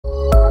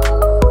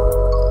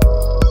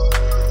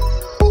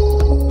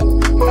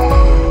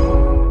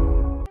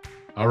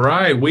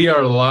right, we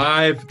are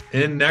live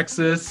in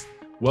Nexus.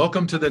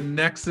 Welcome to the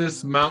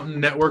Nexus Mountain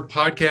Network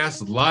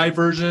podcast live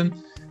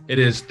version. It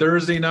is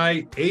Thursday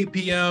night, 8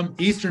 p.m.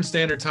 Eastern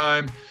Standard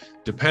Time.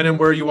 Depending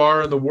where you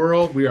are in the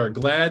world, we are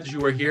glad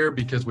you are here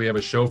because we have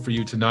a show for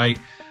you tonight.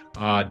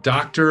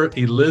 Dr.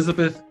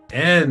 Elizabeth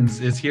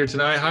Enns is here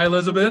tonight. Hi,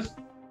 Elizabeth.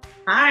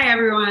 Hi,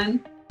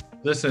 everyone.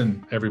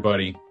 Listen,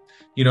 everybody,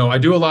 I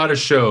do a lot of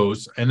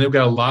shows and they've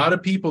got a lot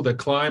of people that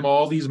climb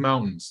all these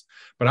mountains.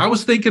 But I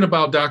was thinking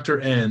about Dr.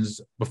 Enns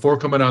before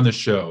coming on the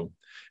show,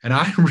 and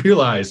I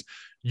realized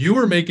you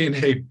were making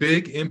a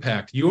big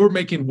impact. You were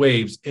making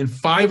waves in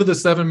 5 of the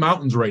 7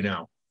 mountains right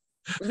now.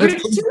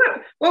 Which ones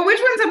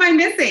am I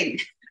missing?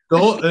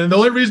 The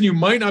only reason you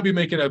might not be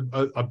making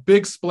a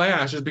big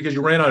splash is because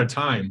you ran out of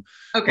time.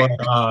 Okay.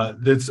 But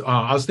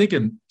I was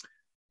thinking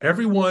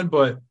everyone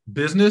but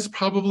business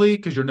probably,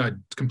 because you're not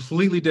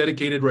completely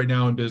dedicated right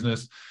now in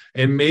business,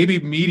 and maybe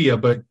media,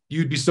 but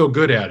you'd be so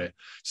good at it.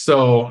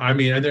 So,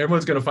 and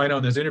everyone's going to find out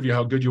in this interview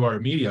how good you are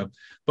at media.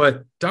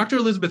 But Dr.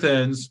 Elizabeth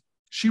Enns,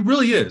 she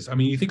really is.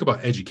 You think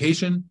about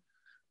education,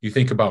 you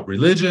think about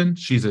religion.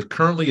 She's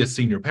currently a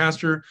senior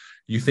pastor.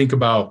 You think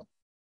about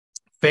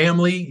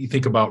family, you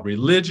think about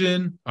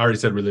religion. I already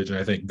said religion,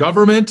 I think.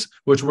 Government,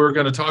 which we're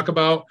going to talk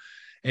about.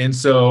 And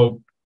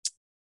so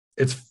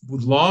it's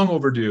long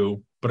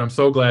overdue, but I'm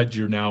so glad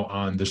you're now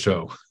on the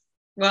show.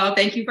 Well,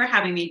 thank you for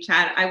having me,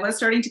 Chad. I was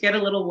starting to get a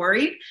little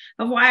worried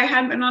of why I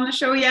hadn't been on the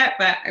show yet,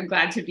 but I'm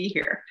glad to be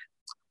here.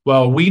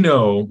 Well, we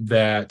know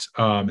that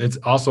it's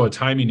also a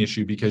timing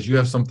issue because you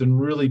have something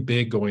really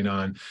big going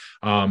on.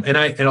 And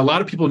a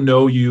lot of people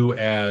know you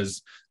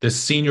as the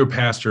senior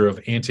pastor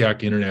of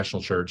Antioch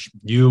International Church,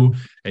 you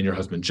and your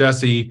husband,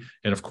 Jesse,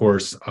 and of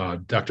course,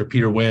 Dr.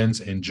 Peter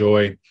Wins and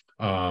Joy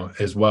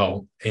as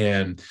well.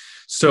 And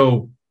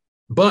so,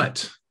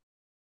 but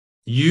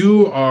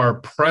you are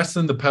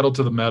pressing the pedal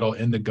to the metal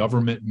in the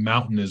government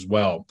mountain as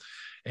well.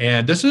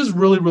 And this is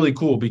really, really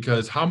cool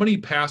because how many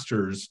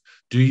pastors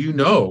do you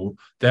know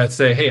that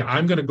say, hey,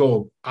 I'm going to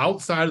go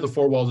outside of the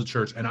 4 walls of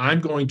church and I'm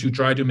going to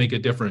try to make a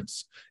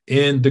difference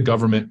in the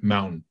government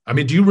mountain?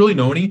 Do you really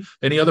know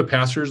any other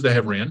pastors that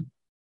have ran?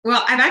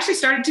 Well, I've actually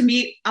started to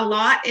meet a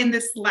lot in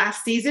this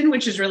last season,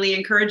 which is really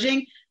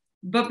encouraging.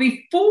 But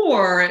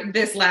before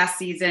this last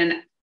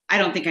season, I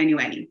don't think I knew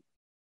any.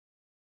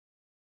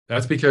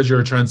 That's because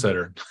you're a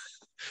trendsetter.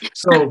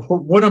 So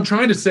what I'm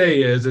trying to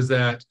say is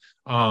that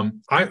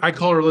I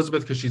call her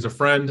Elizabeth because she's a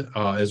friend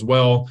as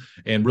well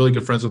and really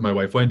good friends with my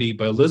wife, Wendy.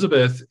 But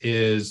Elizabeth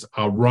is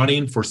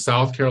running for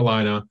South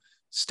Carolina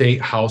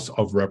State House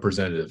of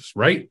Representatives,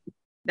 right?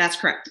 That's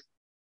correct.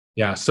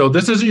 Yeah. So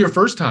this isn't your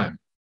first time.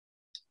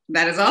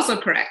 That is also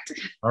correct.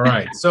 All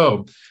right.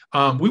 So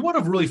we want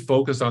to really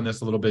focus on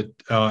this a little bit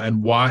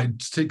and why,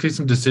 take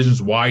some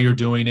decisions why you're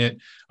doing it,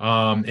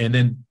 and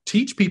then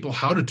teach people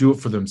how to do it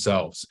for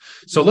themselves.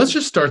 So let's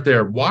just start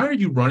there. Why are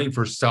you running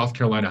for South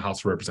Carolina House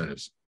of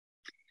Representatives?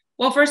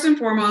 Well, first and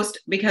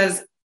foremost,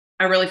 because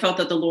I really felt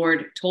that the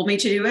Lord told me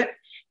to do it.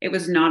 It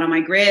was not on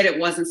my grid. It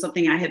wasn't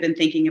something I had been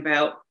thinking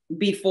about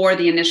before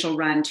the initial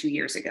run 2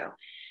 years ago.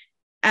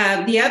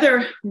 The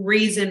other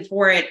reason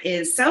for it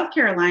is South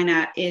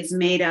Carolina is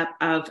made up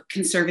of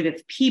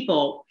conservative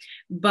people,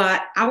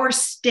 but our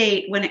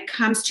state, when it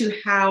comes to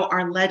how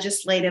our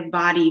legislative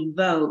body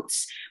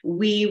votes,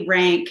 we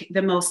rank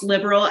the most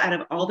liberal out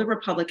of all the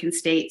Republican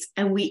states,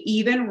 and we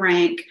even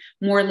rank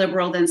more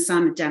liberal than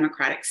some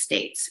Democratic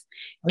states.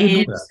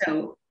 And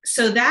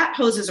so that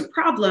poses a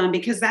problem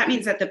because that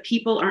means that the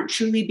people aren't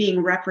truly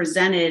being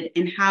represented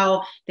in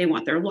how they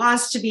want their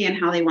laws to be and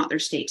how they want their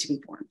state to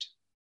be formed.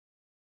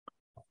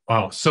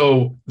 Wow.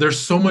 So there's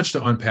so much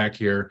to unpack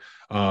here,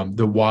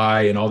 the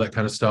why and all that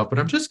kind of stuff. But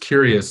I'm just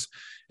curious,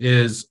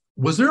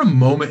 was there a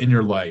moment in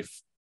your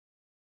life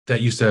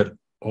that you said,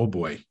 oh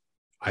boy,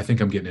 I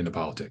think I'm getting into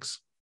politics?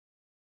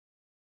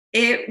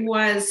 It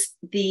was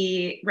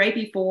right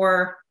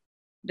before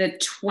the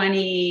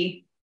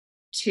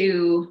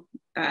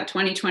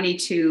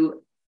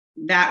 2022,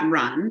 that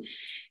run.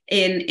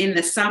 In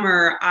the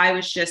summer, I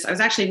was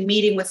actually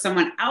meeting with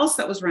someone else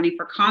that was running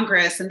for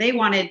Congress, and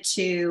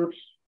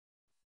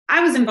I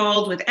was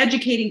involved with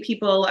educating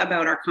people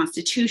about our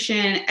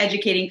Constitution,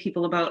 educating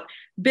people about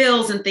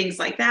bills and things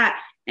like that.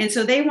 And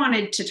so they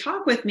wanted to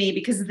talk with me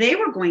because they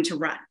were going to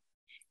run.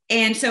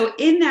 And so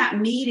in that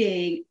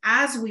meeting,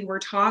 as we were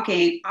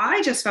talking,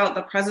 I just felt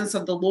the presence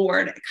of the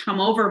Lord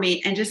come over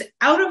me, and just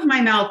out of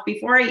my mouth,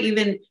 before I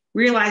even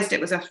realized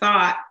it was a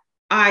thought,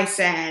 I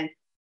said,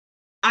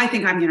 I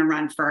think I'm going to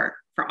run for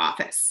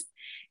office.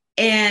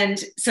 And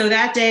so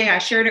that day I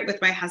shared it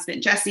with my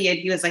husband, Jesse, and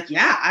he was like,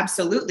 yeah,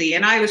 absolutely.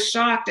 And I was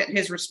shocked at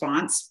his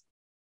response.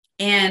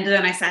 And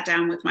then I sat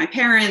down with my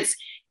parents,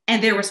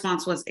 and their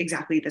response was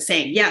exactly the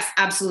same. Yes,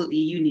 absolutely.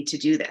 You need to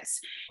do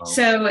this. Wow.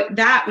 So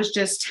that was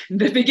just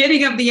the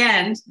beginning of the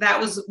end. That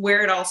was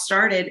where it all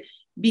started.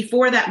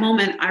 Before that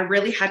moment, I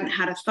really hadn't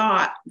had a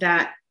thought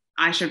that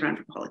I should run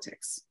for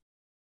politics.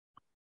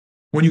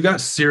 When you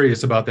got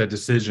serious about that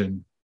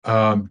decision,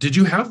 did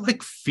you have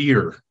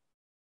fear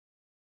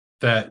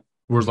that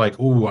was like,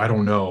 "Ooh, I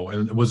don't know"?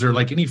 And was there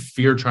like any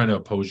fear trying to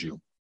oppose you?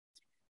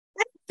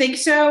 Think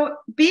so.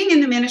 Being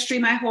in the ministry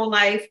my whole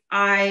life,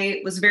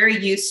 I was very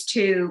used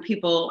to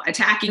people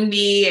attacking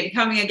me and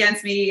coming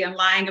against me and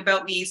lying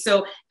about me.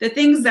 So the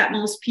things that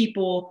most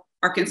people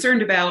are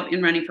concerned about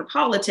in running for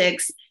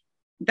politics,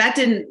 that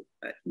didn't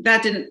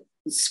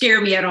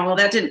scare me at all.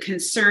 That didn't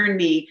concern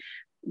me.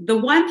 The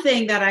one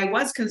thing that I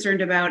was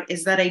concerned about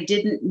is that I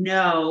didn't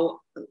know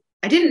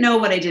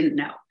what I didn't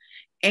know.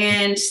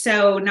 And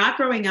so not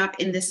growing up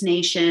in this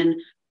nation,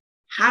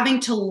 having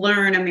to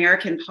learn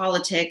American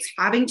politics,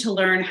 having to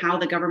learn how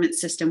the government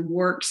system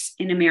works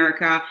in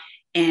America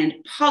and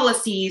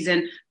policies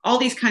and all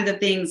these kinds of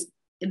things,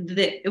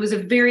 it was a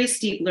very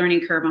steep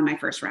learning curve on my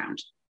first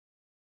round.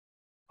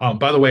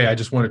 By the way, I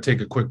just want to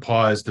take a quick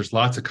pause. There's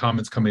lots of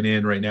comments coming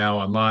in right now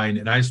online,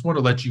 and I just want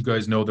to let you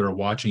guys know that are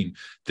watching.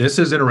 This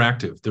is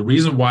interactive. The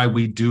reason why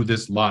we do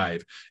this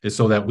live is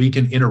so that we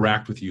can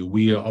interact with you.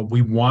 We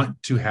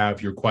want to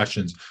have your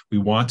questions. We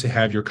want to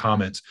have your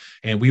comments,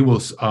 and we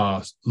will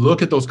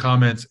look at those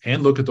comments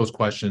and look at those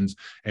questions,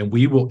 and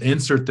we will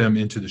insert them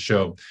into the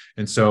show.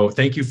 And so,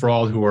 thank you for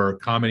all who are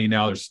commenting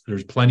now.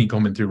 There's plenty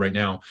coming through right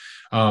now.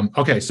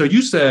 Okay, so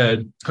you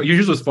said,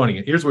 here's what's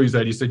funny. Here's what you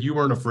said. You said you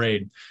weren't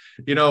afraid.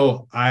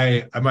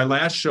 My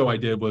last show I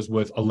did was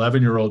with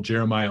 11-year-old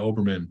Jeremiah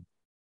Oberman.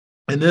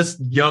 And this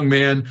young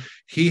man,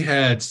 he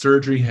had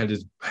surgery, had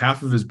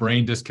half of his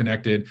brain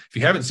disconnected. If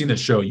you haven't seen the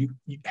show, you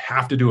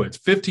have to do it. It's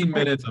 15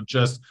 minutes of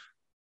just,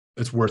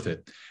 it's worth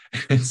it.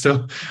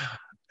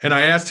 And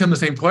I asked him the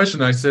same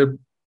question. I said,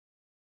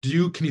 can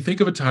you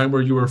think of a time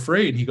where you were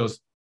afraid? And he goes,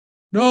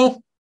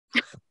 no.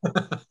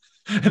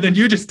 And then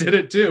you just did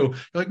it too. You're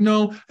like,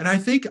 no. And I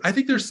think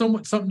there's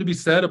something to be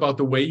said about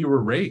the way you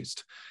were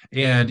raised,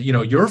 and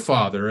your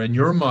father and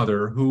your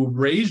mother who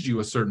raised you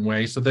a certain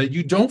way so that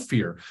you don't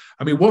fear.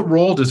 I mean, what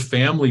role does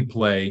family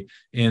play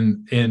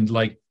in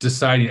like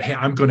deciding, hey,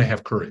 I'm going to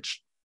have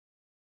courage?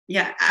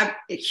 Yeah,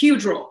 a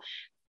huge role.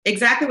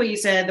 Exactly what you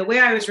said. The way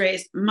I was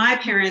raised, my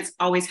parents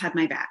always had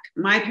my back.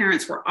 My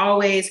parents were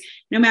always,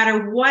 no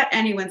matter what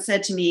anyone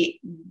said to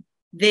me,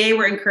 they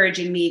were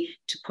encouraging me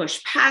to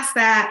push past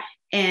that,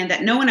 and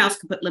that no one else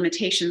could put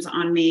limitations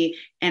on me.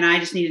 And I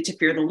just needed to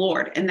fear the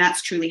Lord. And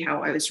that's truly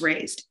how I was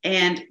raised.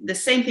 And the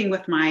same thing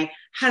with my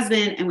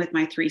husband and with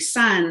my 3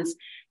 sons.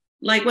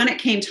 Like when it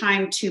came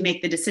time to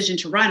make the decision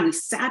to run, we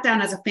sat down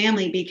as a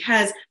family,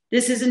 because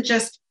this isn't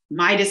just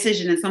my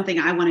decision and something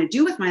I want to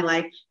do with my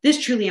life.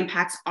 This truly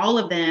impacts all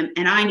of them.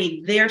 And I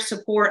need their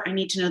support. I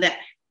need to know that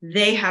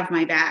they have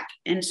my back.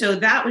 And so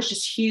that was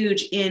just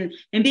huge in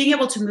being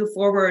able to move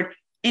forward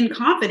in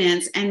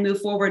confidence and move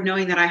forward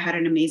knowing that I had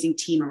an amazing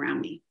team around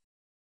me.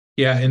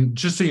 Yeah, and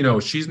just so you know,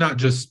 she's not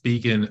just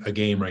speaking a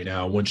game right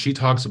now. When she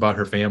talks about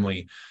her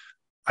family,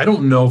 I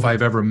don't know if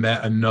I've ever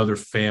met another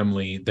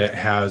family that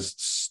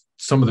has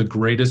some of the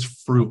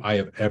greatest fruit I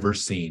have ever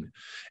seen.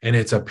 And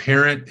it's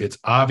apparent, it's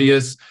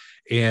obvious,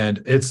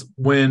 and it's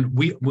when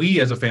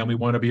we as a family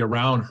want to be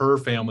around her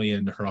family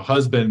and her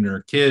husband and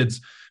her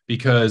kids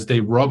because they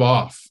rub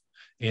off.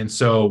 And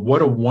so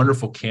what a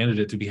wonderful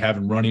candidate to be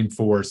having running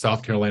for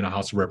South Carolina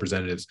House of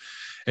Representatives.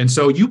 And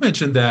so you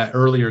mentioned that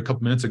earlier, a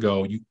couple minutes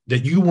ago,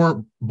 that you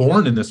weren't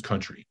born in this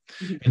country.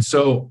 Mm-hmm. And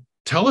so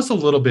tell us a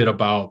little bit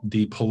about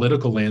the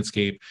political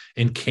landscape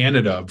in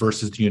Canada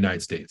versus the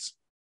United States.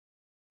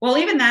 Well,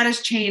 even that has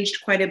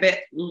changed quite a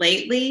bit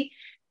lately.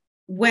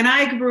 When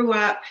I grew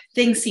up,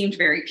 things seemed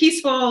very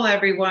peaceful.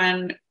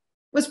 Everyone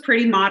was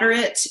pretty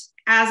moderate.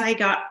 As I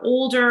got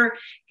older,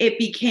 it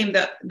became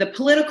the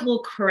political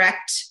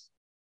correct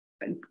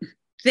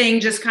thing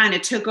just kind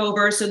of took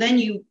over. So then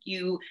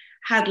you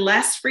had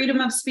less freedom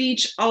of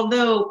speech,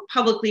 although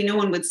publicly no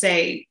one would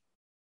say,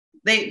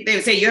 they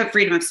would say you have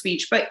freedom of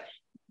speech, but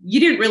you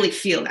didn't really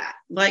feel that.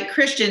 Like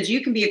Christians,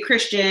 you can be a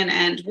Christian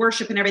and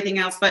worship and everything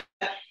else, but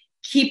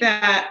keep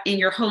that in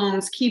your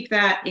homes, keep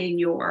that in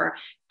your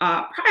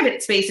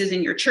private spaces,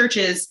 in your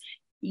churches.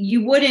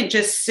 You wouldn't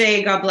just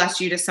say God bless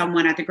you to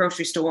someone at the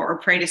grocery store or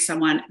pray to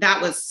someone.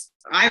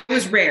 I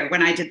was rare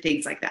when I did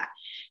things like that.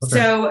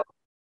 Okay.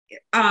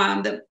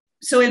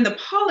 So in the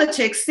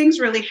politics, things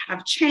really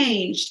have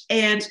changed,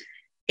 and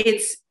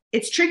it's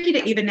tricky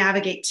to even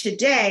navigate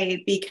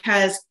today,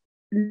 because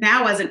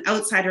now as an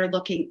outsider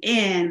looking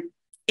in,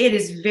 it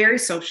is very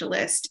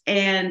socialist,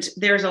 and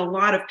there's a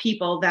lot of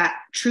people that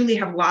truly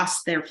have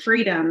lost their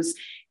freedoms,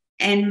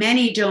 and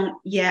many don't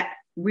yet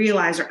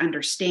realize or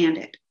understand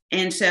it.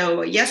 And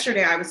so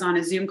yesterday I was on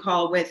a Zoom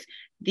call with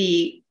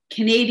the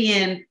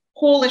Canadian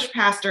Polish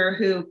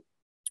pastor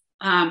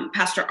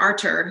Pastor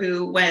Artur,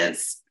 who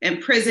was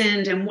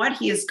imprisoned, and what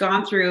he has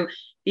gone through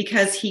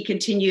because he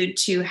continued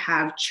to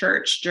have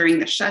church during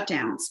the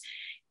shutdowns.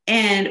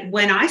 And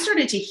when I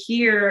started to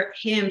hear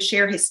him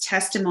share his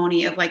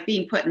testimony of like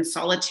being put in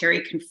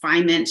solitary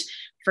confinement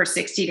for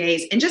 60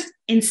 days and just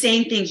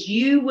insane things,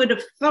 you would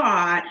have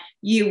thought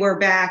you were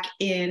back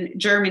in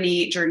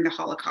Germany during the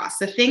Holocaust.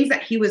 The things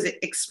that he was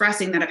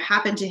expressing that have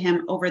happened to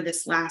him over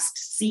this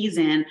last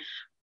season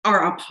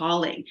are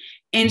appalling.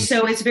 And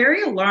so it's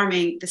very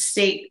alarming, the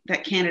state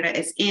that Canada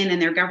is in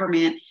and their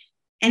government.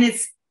 And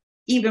it's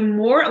even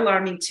more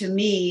alarming to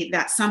me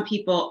that some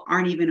people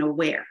aren't even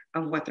aware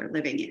of what they're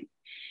living in.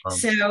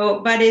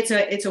 So, but it's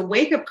a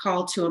wake up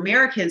call to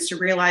Americans to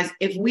realize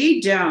if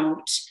we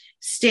don't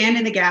stand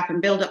in the gap and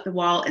build up the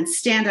wall and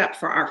stand up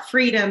for our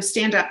freedom,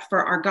 stand up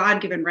for our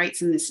God-given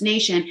rights in this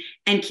nation,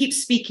 and keep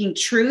speaking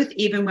truth,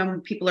 even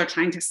when people are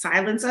trying to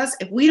silence us,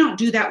 if we don't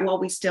do that while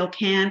we still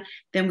can,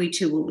 then we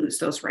too will lose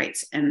those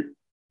rights and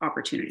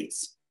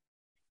opportunities.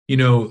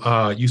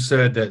 You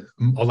said that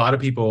a lot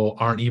of people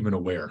aren't even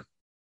aware.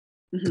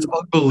 It's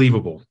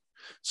unbelievable.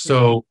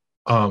 So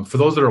for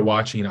those that are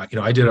watching,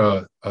 I did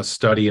a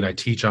study and I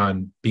teach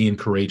on being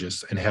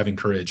courageous and having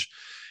courage.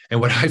 And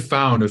what I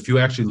found, if you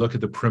actually look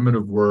at the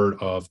primitive word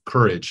of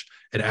courage,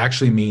 it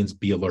actually means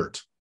be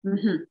alert.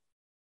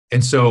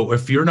 And so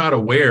if you're not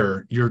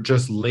aware, you're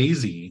just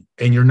lazy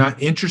and you're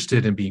not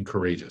interested in being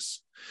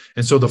courageous.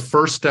 And so the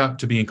first step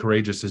to being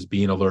courageous is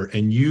being alert,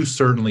 and you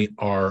certainly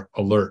are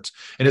alert.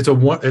 And it's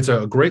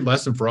a great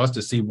lesson for us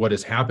to see what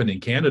has happened in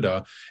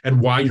Canada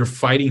and why you're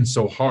fighting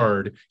so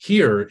hard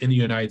here in the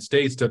United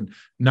States to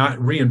not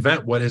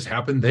reinvent what has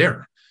happened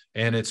there.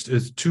 And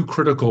it's too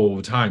critical of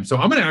a time. So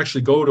I'm going to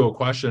actually go to a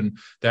question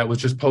that was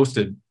just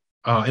posted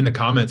in the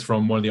comments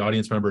from one of the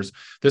audience members.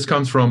 This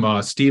comes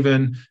from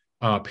Stephen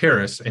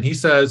Paris, and he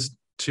says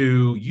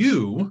to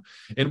you,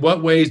 in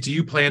what ways do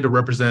you plan to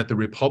represent the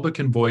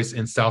Republican voice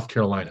in South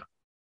Carolina?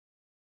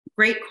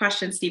 Great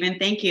question, Stephen.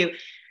 Thank you.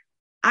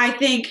 I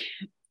think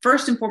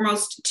first and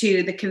foremost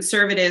to the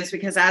conservatives,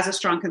 because as a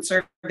strong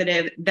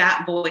conservative,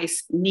 that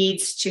voice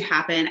needs to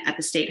happen at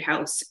the state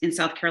house in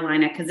South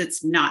Carolina because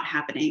it's not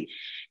happening.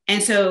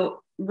 And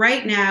so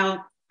right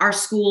now, our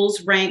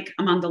schools rank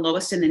among the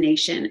lowest in the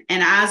nation.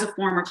 And as a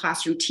former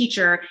classroom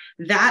teacher,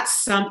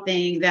 that's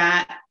something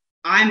that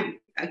I'm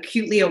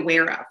acutely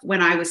aware of.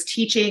 When I was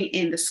teaching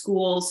in the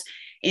schools,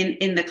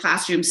 in the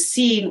classrooms,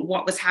 seeing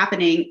what was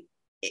happening,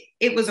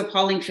 it was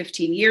appalling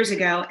 15 years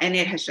ago, and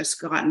it has just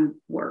gotten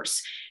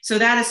worse. So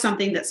that is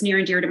something that's near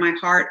and dear to my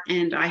heart.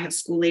 And I have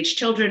school-age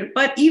children.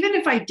 But even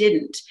if I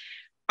didn't,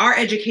 our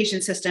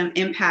education system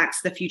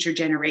impacts the future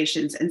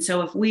generations. And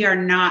so if we are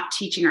not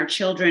teaching our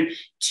children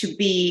to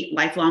be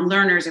lifelong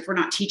learners, if we're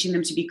not teaching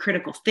them to be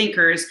critical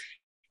thinkers,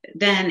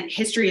 then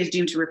history is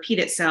doomed to repeat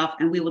itself,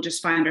 and we will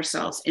just find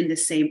ourselves in the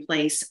same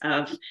place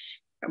of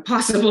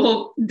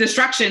possible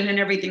destruction and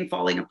everything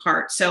falling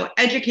apart. So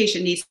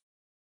education needs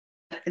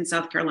in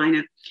South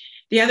Carolina.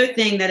 The other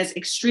thing that is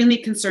extremely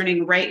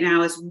concerning right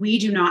now is we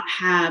do not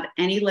have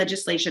any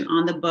legislation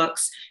on the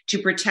books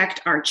to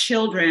protect our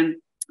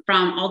children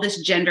from all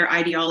this gender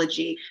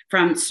ideology,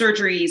 from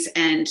surgeries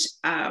and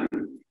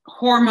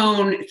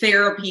hormone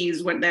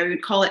therapies, what they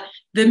would call it,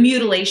 the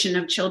mutilation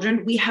of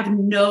children. We have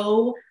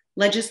no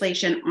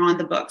legislation on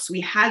the books.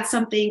 We had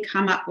something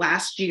come up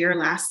last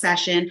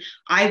session.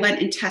 I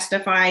went and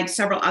testified.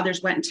 Several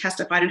others went and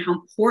testified on how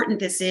important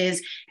this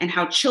is and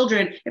how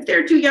children, if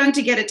they're too young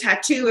to get a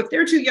tattoo, if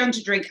they're too young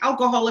to drink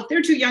alcohol, if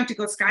they're too young to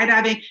go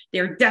skydiving,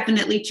 they're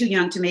definitely too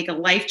young to make a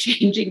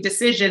life-changing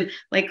decision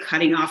like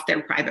cutting off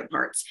their private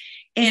parts.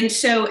 And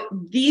so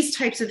these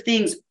types of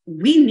things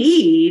we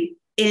need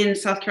in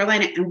South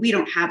Carolina, and we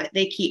don't have it.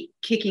 They keep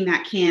kicking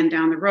that can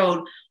down the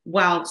road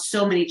while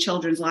so many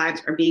children's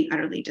lives are being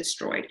utterly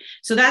destroyed.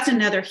 So that's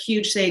another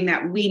huge thing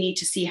that we need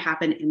to see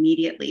happen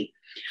immediately.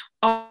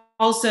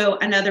 Also,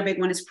 another big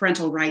one is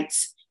parental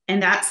rights.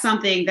 And that's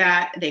something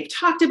that they've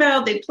talked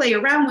about, they play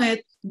around with,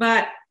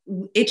 but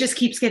it just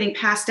keeps getting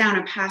passed down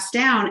and passed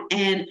down.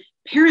 And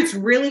parents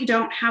really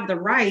don't have the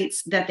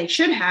rights that they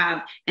should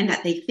have and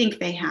that they think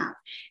they have.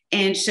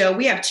 And so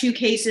we have two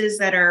cases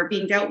that are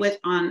being dealt with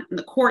on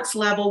the courts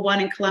level, one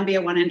in Columbia,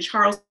 one in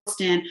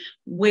Charleston,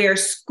 where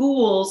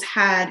schools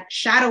had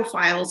shadow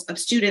files of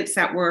students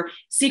that were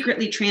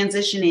secretly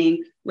transitioning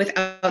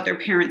without their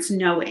parents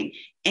knowing.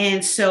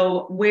 And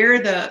so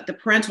where the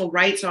parental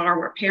rights are,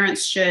 where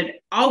parents should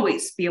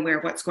always be aware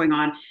of what's going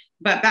on.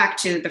 But back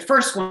to the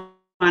first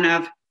one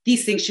of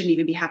these things shouldn't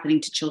even be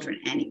happening to children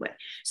anyway.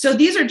 So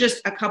these are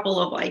just a couple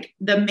of like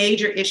the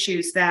major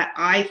issues that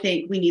I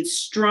think we need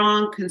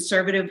strong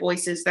conservative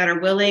voices that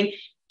are willing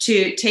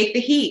to take the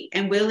heat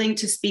and willing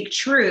to speak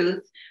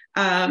truth,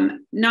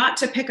 not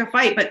to pick a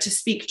fight, but to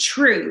speak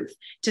truth,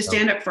 to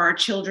stand up for our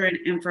children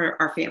and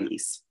for our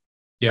families.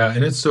 Yeah,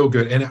 and it's so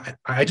good. And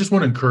I just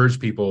want to encourage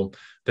people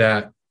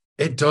that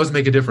it does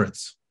make a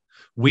difference.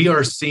 We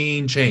are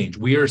seeing change.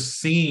 We are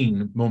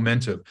seeing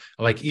momentum.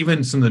 Like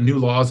even some of the new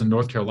laws in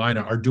North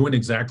Carolina are doing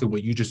exactly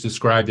what you just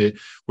described it,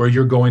 where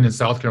you're going in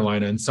South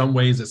Carolina. In some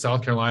ways that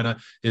South Carolina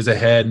is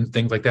ahead and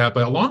things like that.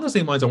 But along the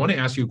same lines, I want to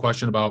ask you a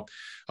question about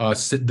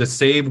the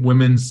Save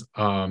Women's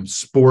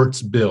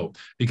Sports Bill,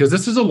 because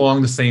this is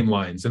along the same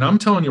lines. And I'm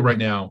telling you right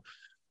now,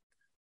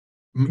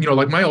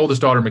 like my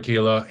oldest daughter,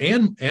 Michaela,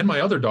 and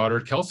my other daughter,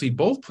 Kelsey,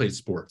 both played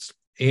sports.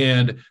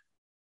 And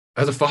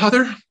as a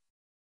father,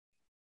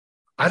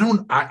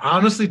 I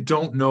honestly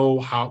don't know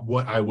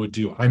what I would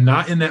do. I'm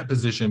not in that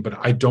position, but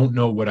I don't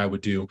know what I would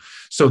do.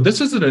 So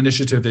this is an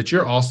initiative that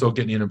you're also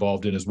getting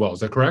involved in as well. Is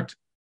that correct?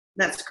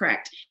 That's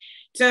correct.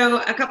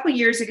 So a couple of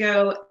years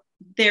ago,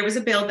 there was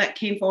a bill that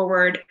came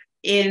forward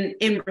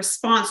in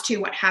response to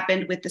what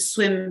happened with the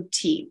swim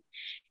team.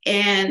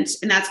 And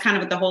that's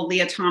kind of the whole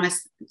Leah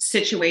Thomas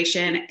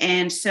situation.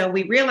 And so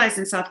we realized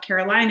in South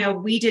Carolina,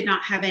 we did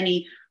not have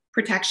any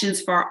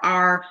protections for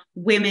our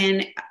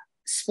women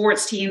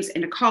sports teams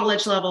in a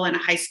college level and a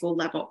high school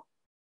level.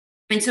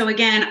 And so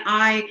again,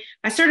 I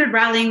started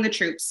rallying the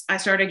troops. I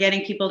started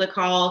getting people to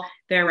call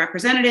their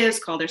representatives,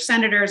 call their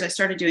senators. I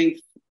started doing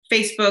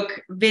Facebook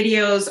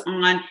videos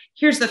on,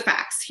 here's the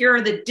facts. Here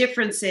are the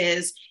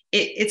differences.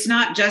 It's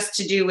not just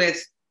to do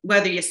with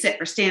whether you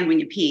sit or stand when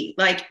you pee.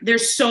 Like,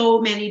 there's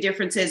so many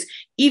differences,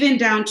 even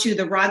down to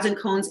the rods and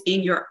cones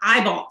in your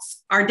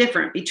eyeballs are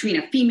different between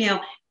a female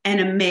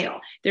and a male.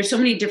 There's so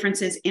many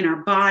differences in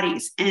our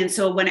bodies. And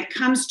so when it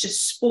comes to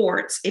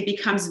sports, it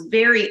becomes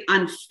very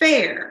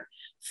unfair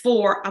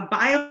for a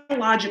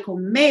biological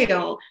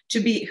male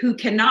to be, who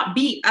cannot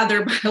beat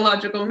other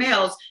biological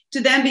males, to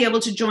then be able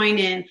to join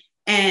in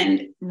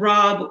and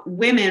rob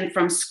women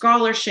from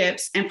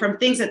scholarships and from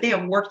things that they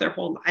have worked their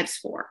whole lives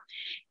for.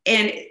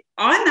 And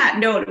on that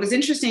note, it was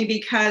interesting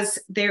because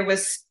there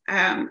was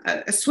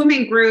a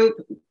swimming group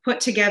put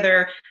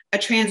together a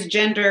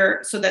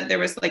transgender, so that there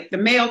was like the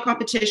male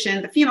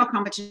competition, the female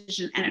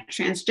competition, and a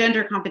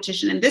transgender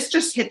competition. And this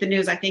just hit the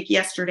news, I think,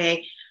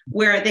 yesterday,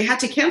 where they had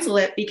to cancel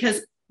it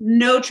because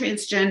no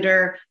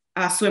transgender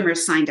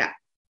swimmers signed up.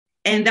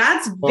 And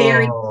that's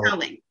very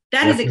telling.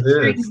 That is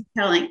extremely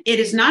telling. It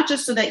is not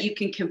just so that you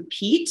can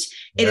compete,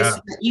 it is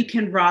so that you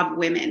can rob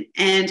women.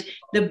 And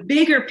the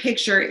bigger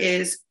picture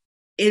is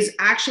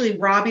actually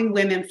robbing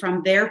women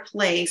from their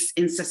place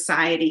in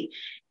society.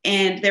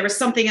 And there was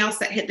something else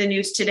that hit the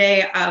news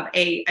today of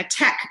a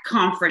tech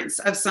conference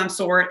of some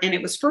sort, and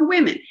it was for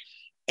women.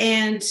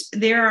 And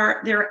there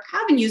are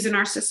avenues in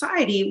our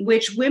society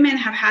which women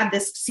have had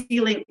this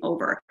ceiling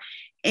over.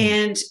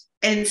 And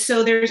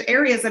so there's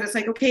areas that it's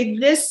like, okay,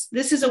 this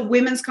is a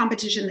women's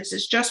competition. This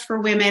is just for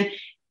women.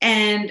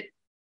 And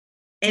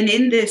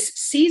in this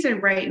season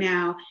right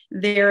now,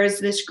 there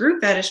is this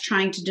group that is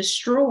trying to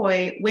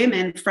destroy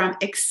women from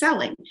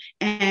excelling.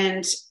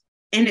 And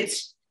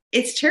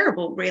it's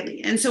terrible,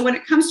 really. And so when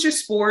it comes to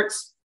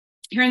sports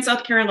here in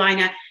South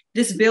Carolina,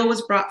 this bill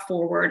was brought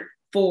forward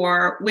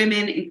for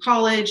women in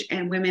college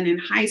and women in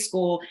high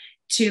school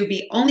to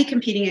be only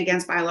competing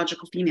against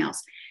biological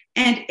females.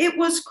 And it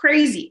was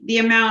crazy, the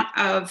amount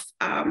of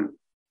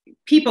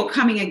people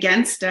coming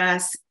against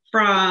us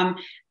from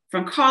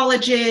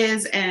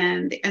colleges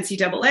and the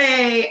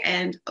NCAA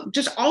and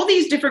just all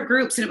these different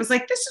groups. And it was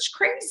like, this is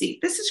crazy.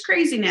 This is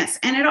craziness.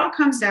 And it all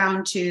comes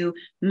down to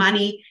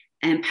money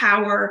and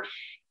power.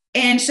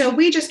 And so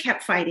we just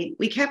kept fighting.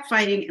 We kept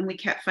fighting and we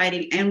kept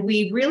fighting. And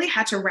we really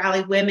had to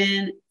rally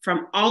women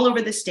from all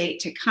over the state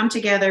to come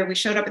together. We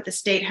showed up at the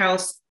State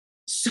House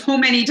so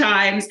many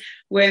times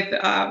with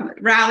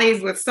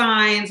rallies, with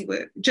signs,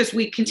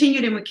 we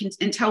continued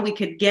until we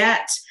could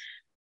get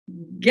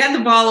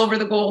the ball over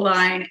the goal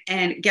line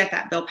and get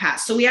that bill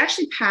passed. So we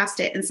actually passed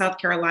it in South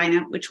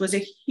Carolina, which was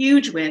a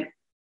huge win.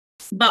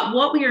 But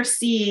what we are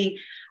seeing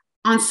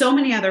on so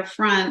many other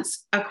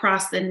fronts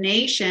across the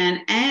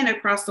nation and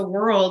across the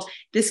world,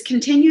 this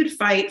continued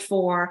fight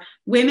for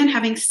women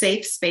having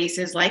safe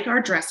spaces like our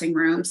dressing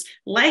rooms,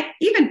 like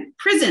even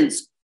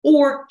prisons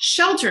or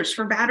shelters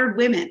for battered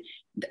women.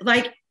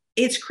 Like,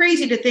 it's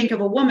crazy to think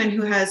of a woman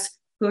who is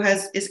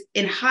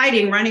in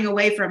hiding, running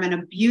away from an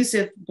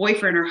abusive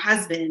boyfriend or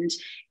husband,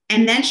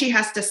 and then she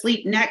has to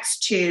sleep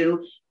next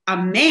to a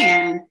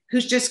man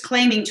who's just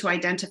claiming to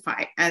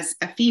identify as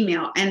a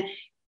female,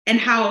 and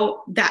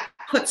how that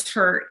puts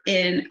her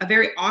in a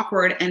very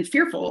awkward and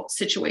fearful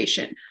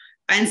situation.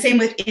 And same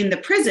within the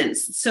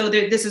prisons. So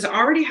this is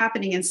already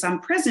happening in some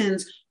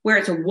prisons where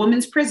it's a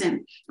woman's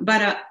prison,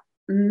 but a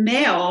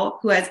male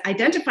who has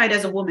identified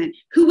as a woman,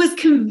 who was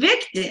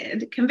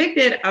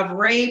convicted of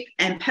rape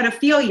and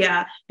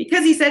pedophilia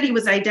because he said he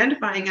was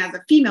identifying as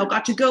a female,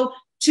 got to go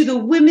to the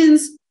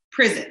women's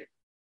prison.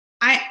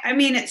 I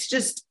mean, it's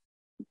just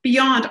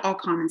beyond all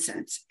common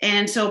sense.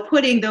 And so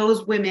putting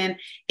those women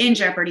in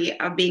jeopardy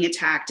of being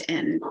attacked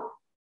and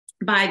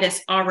by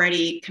this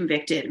already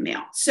convicted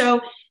male.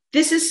 So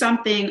this is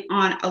something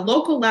on a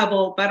local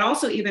level, but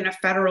also even a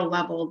federal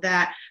level,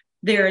 that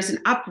there is an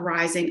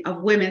uprising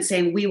of women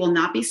saying, we will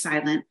not be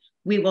silent.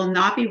 We will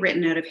not be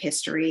written out of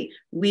history.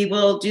 We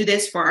will do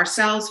this for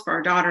ourselves, for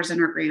our daughters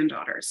and our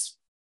granddaughters.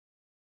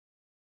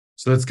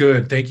 So that's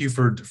good. Thank you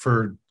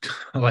for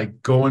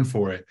like going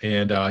for it.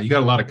 And you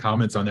got a lot of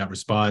comments on that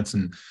response.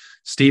 And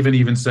Stephen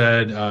even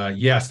said,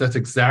 yes, that's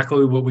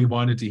exactly what we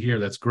wanted to hear.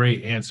 That's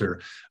great answer.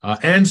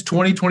 Enns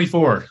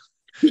 2024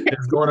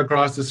 is going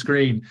across the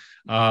screen.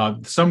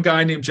 Some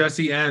guy named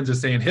Jesse Enns is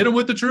saying, hit him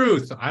with the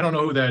truth. I don't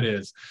know who that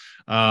is.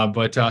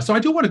 So I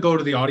do want to go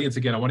to the audience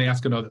again. I want to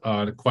ask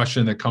another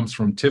question that comes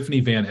from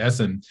Tiffany Van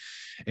Essen.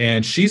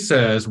 And she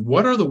says,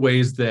 what are the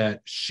ways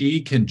that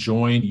she can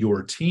join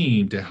your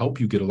team to help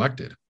you get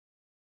elected?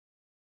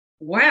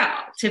 Well,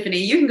 Tiffany,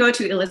 you can go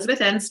to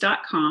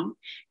elizabethenns.com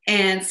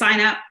and sign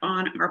up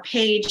on our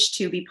page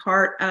to be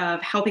part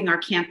of helping our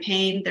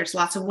campaign. There's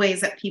lots of ways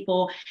that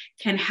people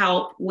can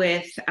help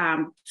with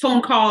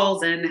phone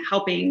calls and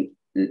helping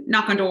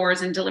knock on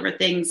doors and deliver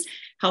things,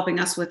 helping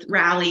us with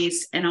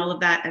rallies and all of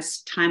that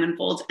as time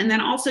unfolds. And then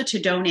also to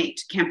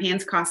donate.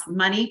 Campaigns cost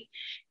money.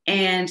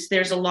 And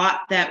there's a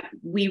lot that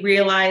we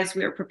realize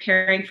we are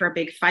preparing for a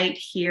big fight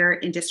here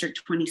in District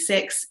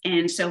 26.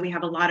 And so we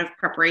have a lot of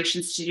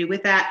preparations to do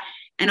with that.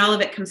 And all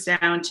of it comes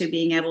down to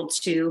being able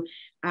to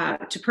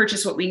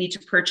purchase what we need to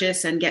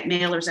purchase and get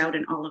mailers out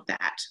and all of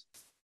that.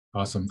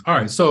 Awesome. All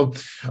right. So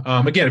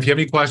again, if you have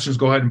any questions,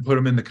 go ahead and put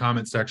them in the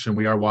comment section.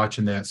 We are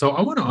watching that. So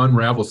I want to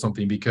unravel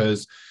something,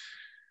 because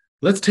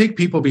let's take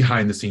people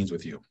behind the scenes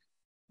with you,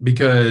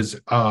 because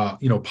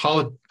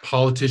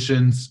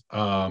politicians,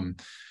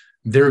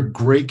 they're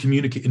great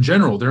in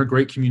general, they're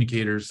great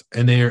communicators,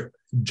 and they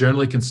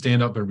generally can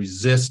stand up and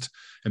resist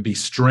and be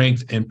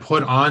strength and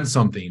put on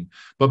something.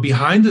 But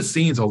behind the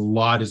scenes, a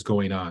lot is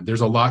going on.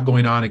 There's a lot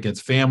going on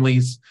against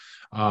families.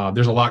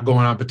 There's a lot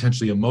going on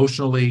potentially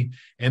emotionally.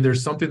 And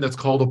there's something that's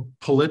called a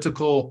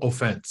political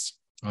offense.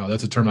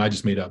 That's a term I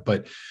just made up.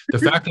 But the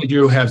fact that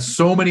you have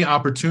so many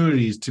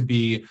opportunities to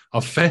be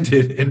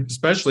offended, and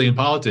especially in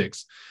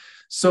politics.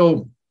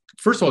 So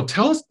first of all,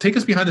 take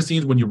us behind the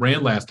scenes when you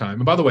ran last time.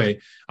 And by the way,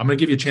 I'm going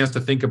to give you a chance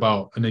to think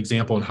about an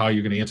example on how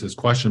you're going to answer this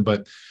question.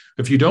 But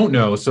if you don't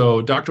know,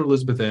 so Dr.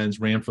 Elizabeth Enns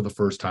ran for the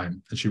first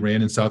time, and she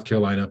ran in South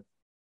Carolina,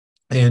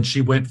 and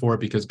she went for it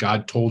because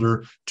God told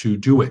her to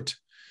do it.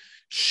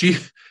 She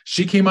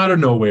came out of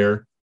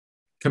nowhere,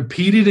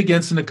 competed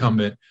against an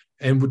incumbent,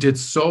 and did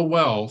so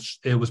well,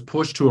 it was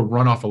pushed to a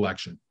runoff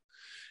election.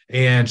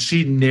 And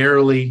she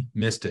narrowly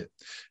missed it.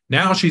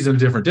 Now she's in a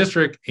different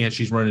district, and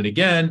she's running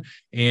again,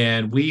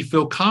 and we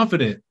feel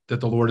confident that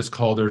the Lord has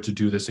called her to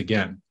do this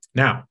again.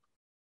 Now,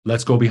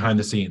 let's go behind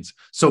the scenes.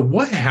 So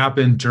what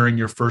happened during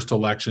your first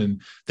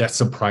election that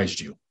surprised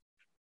you?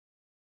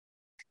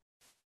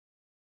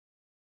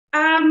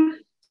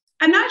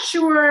 I'm not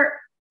sure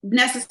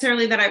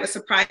necessarily that I was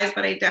surprised,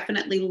 but I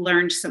definitely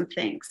learned some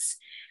things.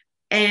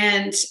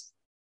 And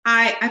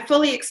I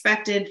fully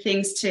expected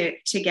things to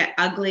get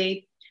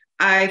ugly.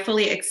 I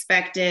fully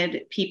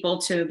expected people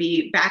to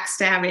be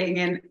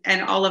backstabbing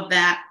and all of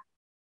that.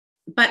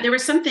 But there were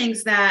some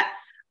things that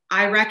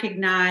I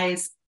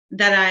recognized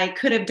that I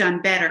could have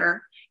done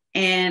better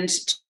and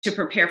to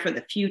prepare for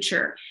the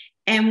future.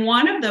 And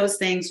one of those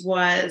things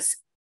was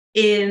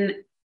in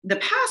the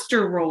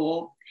pastor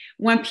role.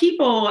 When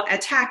people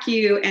attack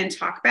you and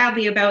talk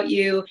badly about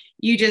you,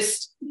 you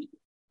just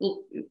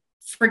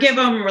forgive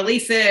them,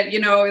 release it.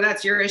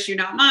 That's your issue,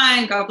 not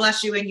mine. God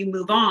bless you, and you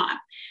move on.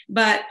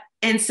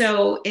 And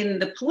so in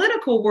the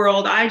political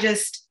world, I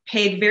just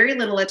paid very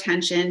little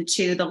attention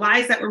to the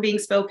lies that were being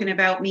spoken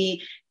about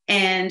me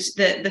and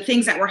the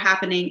things that were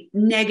happening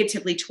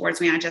negatively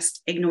towards me. I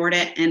just ignored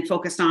it and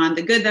focused on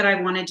the good that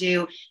I want to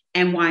do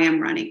and why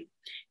I'm running.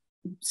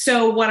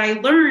 So what I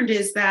learned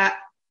is that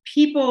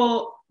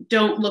people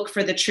don't look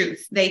for the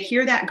truth. They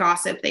hear that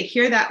gossip, they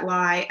hear that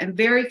lie, and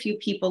very few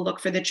people look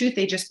for the truth.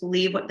 They just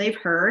believe what they've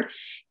heard.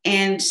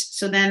 And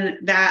so then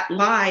that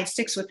lie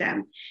sticks with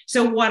them.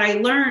 So what I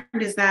learned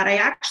is that I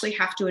actually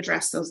have to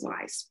address those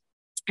lies.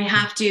 I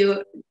have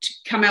to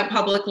come out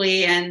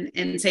publicly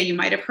and say, you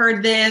might have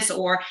heard this,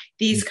 or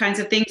these kinds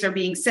of things are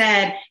being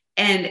said,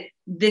 and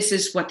this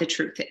is what the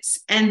truth is.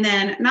 And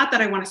then, not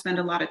that I want to spend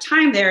a lot of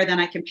time there, then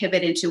I can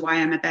pivot into why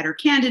I'm a better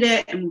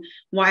candidate and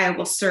why I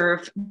will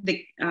serve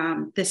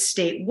this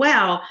state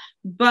well.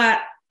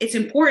 But it's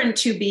important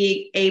to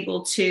be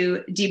able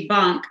to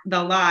debunk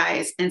the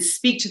lies and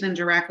speak to them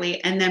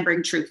directly, and then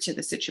bring truth to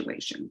the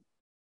situation.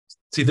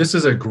 See, this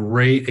is a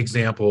great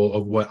example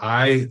of what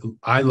I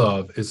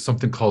love, is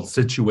something called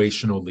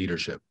situational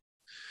leadership.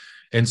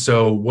 And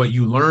so what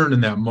you learned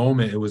in that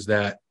moment, it was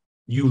that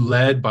you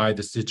led by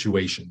the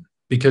situation,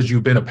 because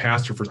you've been a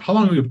pastor for how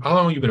long have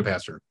you been a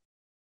pastor?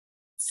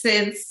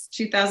 Since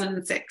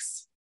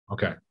 2006.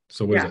 Okay.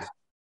 So what is it?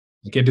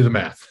 I can't do the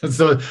math.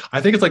 So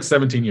I think it's like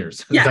 17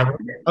 years. Yeah. Right?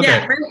 Okay.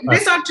 Yeah.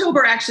 This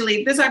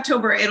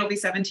October, it'll be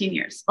 17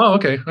 years. Oh,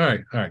 okay. All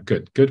right.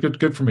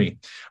 Good for me.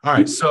 All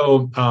right.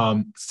 So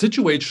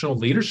situational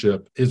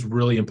leadership is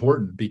really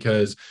important,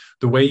 because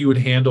the way you would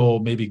handle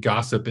maybe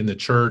gossip in the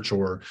church,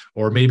 or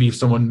maybe if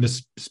someone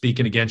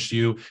misspeaking against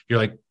you, you're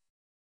like,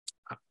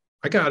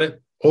 I got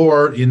it.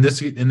 Or in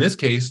this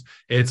case,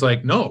 it's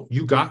like, no,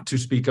 you got to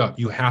speak up.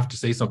 You have to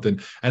say something.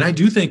 And I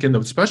do think,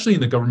 especially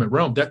in the government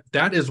realm,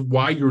 that is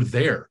why you're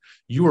there.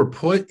 You are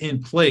put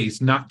in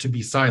place not to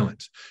be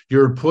silent.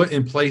 You're put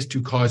in place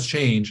to cause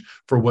change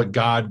for what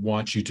God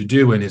wants you to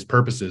do and his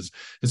purposes.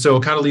 And so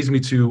it kind of leads me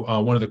to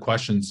one of the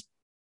questions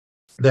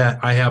that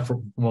I have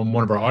from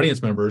one of our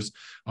audience members,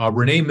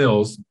 Renee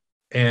Mills.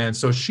 And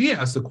so she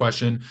asked the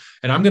question,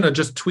 and I'm going to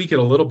just tweak it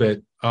a little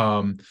bit.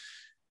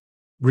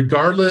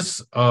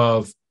 Regardless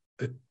of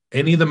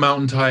any of the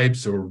mountain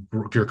types, or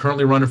you're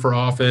currently running for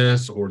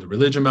office, or the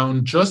religion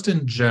mountain, just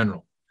in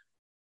general,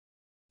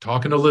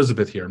 talking to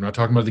Elizabeth here. I'm not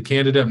talking about the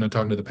candidate. I'm not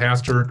talking to the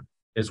pastor.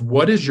 is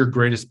what is your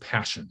greatest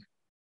passion?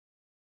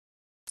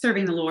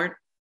 Serving the Lord.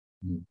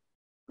 Mm.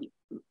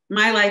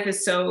 My life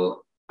is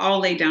so all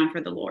laid down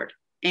for the Lord.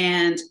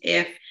 And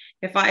if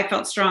I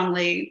felt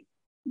strongly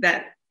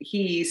that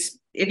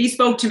if he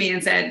spoke to me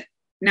and said,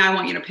 now I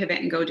want you to pivot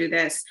and go do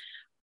this,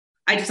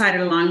 I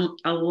decided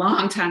a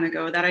long time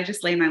ago that I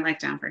just lay my life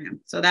down for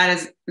him. So that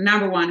is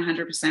number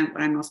 100%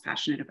 what I'm most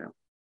passionate about.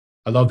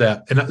 I love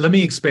that. And let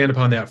me expand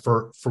upon that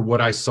for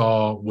what I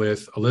saw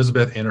with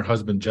Elizabeth and her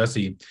husband,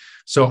 Jesse.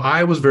 So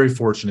I was very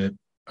fortunate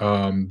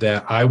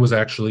that I was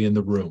actually in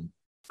the room.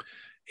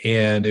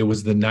 And it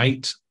was the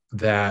night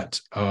that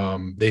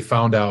they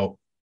found out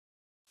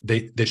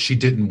that she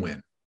didn't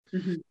win.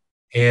 Mm-hmm.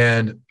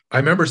 And I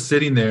remember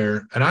sitting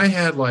there and I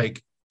had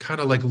kind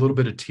of like a little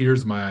bit of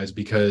tears in my eyes,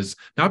 because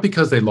not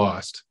because they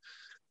lost.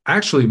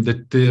 Actually,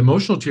 the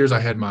emotional tears I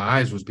had in my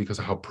eyes was because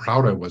of how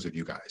proud I was of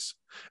you guys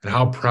and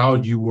how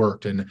proud you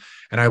worked. And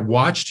I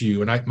watched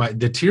you, and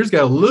the tears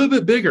got a little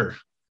bit bigger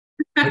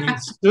when you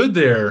stood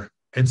there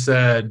and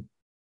said,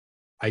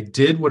 I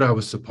did what I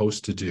was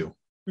supposed to do.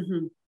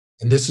 Mm-hmm.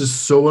 And this is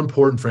so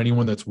important for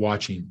anyone that's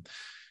watching.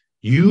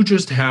 You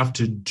just have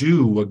to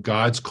do what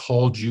God's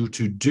called you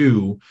to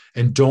do,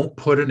 and don't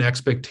put an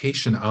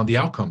expectation on the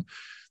outcome.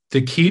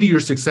 The key to your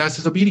success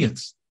is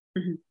obedience.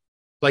 Mm-hmm.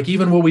 Like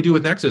even what we do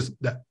with Nexus,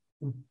 that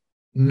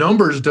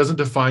numbers doesn't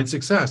define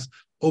success.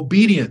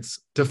 Obedience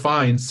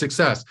defines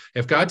success.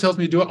 If God tells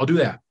me to do it, I'll do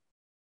that.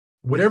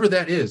 Whatever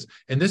that is.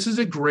 And this is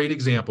a great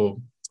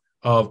example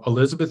of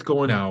Elizabeth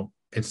going out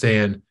and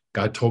saying,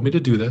 God told me to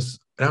do this,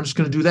 and I'm just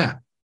going to do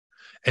that.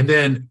 And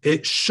then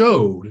it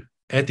showed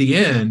at the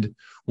end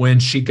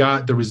when she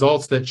got the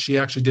results that she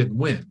actually didn't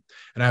win.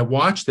 And I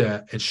watched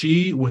that, and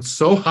she went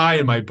so high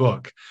in my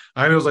book.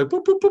 I was like,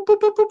 boop, boop, boop, boop,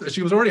 boop, boop.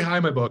 She was already high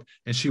in my book,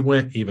 and she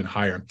went even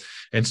higher.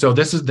 And so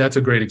that's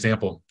a great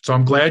example. So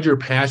I'm glad you're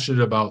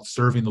passionate about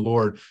serving the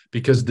Lord,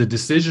 because the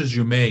decisions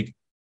you make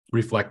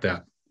reflect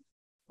that.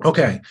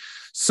 Okay.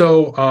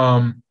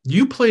 So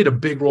you played a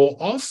big role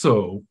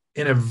also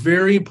in a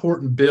very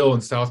important bill in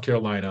South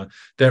Carolina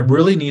that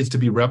really needs to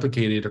be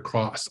replicated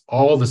across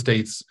all the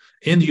states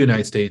in the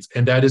United States,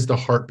 and that is the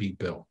heartbeat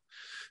bill.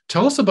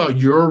 Tell us about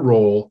your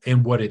role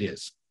and what it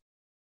is.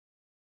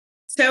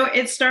 So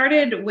it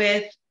started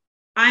with,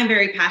 I'm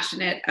very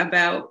passionate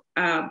about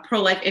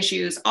pro-life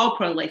issues, all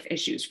pro-life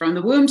issues, from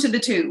the womb to the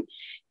tomb.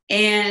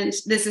 And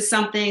this is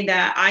something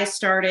that I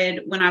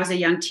started when I was a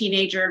young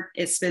teenager.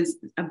 It's been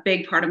a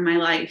big part of my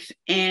life.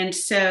 And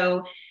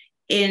so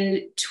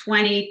in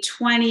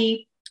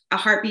 2020, a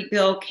heartbeat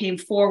bill came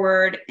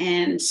forward.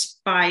 And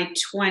by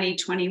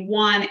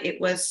 2021, it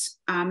was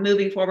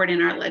moving forward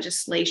in our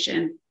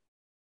legislation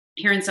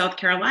here in South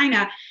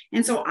Carolina.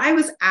 And so I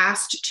was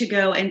asked to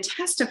go and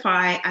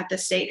testify at the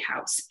State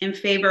House in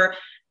favor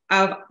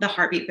of the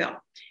heartbeat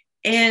bill.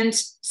 And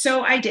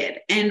so I did.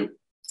 And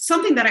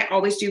something that I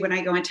always do when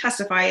I go and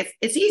testify,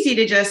 it's easy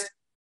to just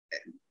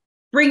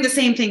bring the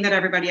same thing that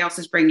everybody else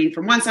is bringing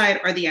from one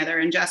side or the other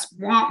and just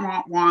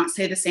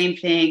say the same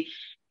thing.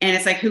 And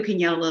it's like, who can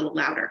yell a little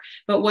louder?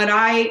 But what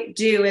I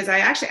do is I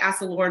actually ask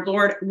the Lord,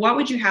 what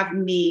would you have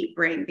me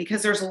bring?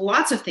 Because there's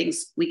lots of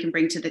things we can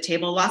bring to the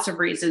table, lots of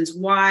reasons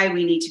why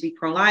we need to be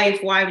pro-life,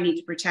 why we need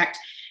to protect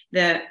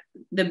the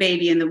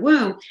baby in the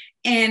womb.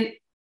 And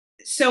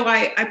so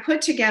I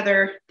put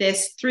together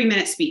this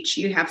 3-minute speech.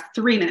 You have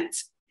 3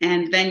 minutes,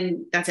 and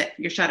then that's it.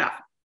 You're shut off.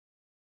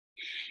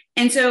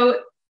 And so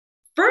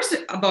first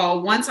of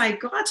all, once I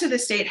got to the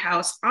State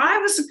House, I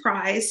was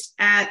surprised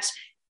at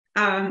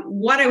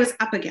what I was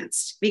up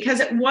against, because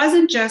it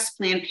wasn't just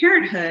Planned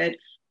Parenthood,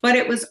 but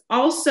it was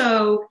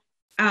also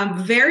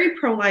very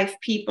pro-life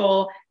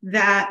people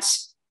that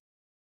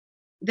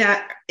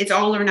it's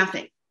all or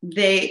nothing.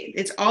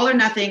 It's all or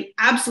nothing,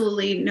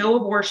 absolutely no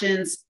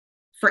abortions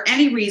for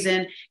any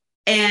reason.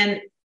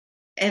 And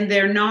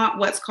they're not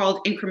what's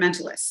called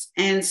incrementalists.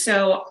 And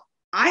so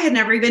I had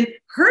never even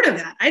heard of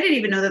that. I didn't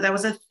even know that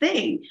was a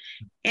thing.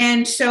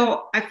 And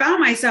so I found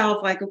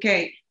myself like,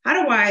 okay,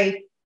 how do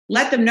I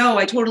let them know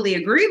I totally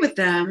agree with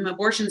them?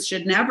 Abortions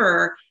should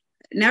never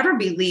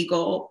be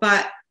legal,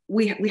 but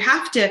we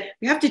have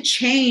to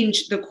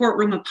change the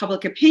courtroom of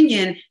public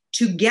opinion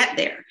to get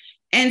there.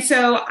 And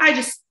so I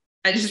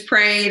just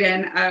prayed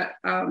and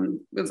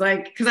was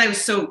like, because I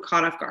was so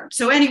caught off guard.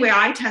 So anyway,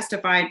 I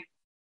testified.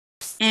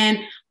 And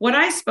what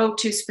I spoke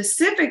to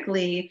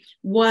specifically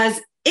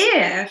was,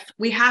 if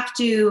we have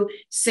to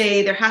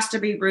say there has to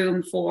be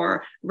room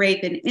for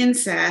rape and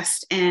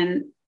incest,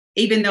 and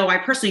even though I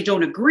personally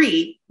don't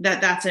agree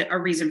that that's a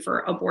reason for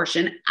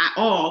abortion at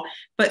all,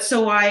 but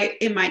so I,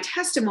 in my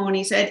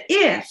testimony, said,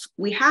 if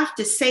we have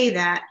to say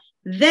that,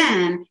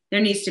 then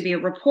there needs to be a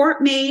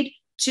report made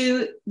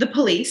to the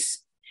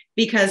police,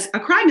 because a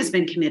crime has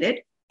been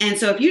committed. And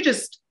so if you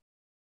just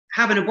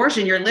have an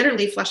abortion, you're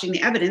literally flushing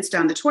the evidence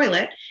down the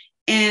toilet,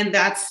 and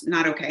that's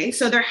not okay.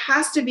 So there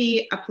has to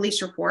be a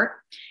police report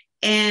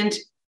and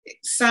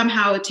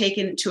somehow take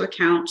into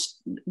account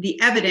the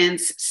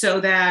evidence so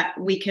that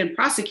we can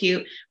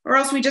prosecute, or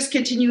else we just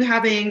continue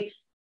having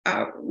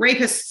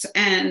rapists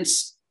and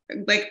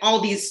like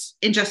all these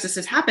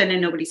injustices happen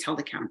and nobody's held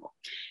accountable.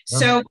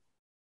 Yeah.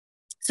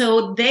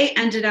 So they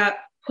ended up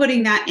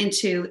putting that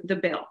into the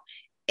bill.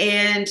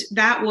 And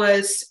that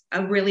was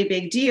a really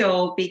big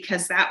deal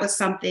because that was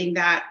something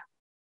that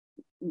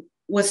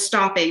was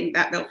stopping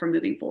that bill from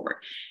moving forward.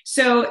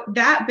 So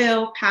that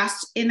bill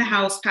passed in the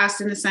House,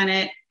 passed in the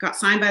Senate, got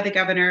signed by the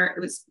governor. It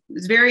was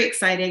very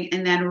exciting.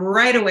 And then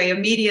right away,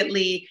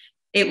 immediately,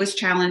 it was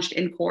challenged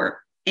in court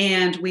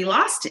and we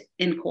lost it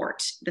in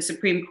court. The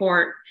Supreme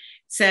Court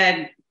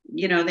said,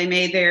 they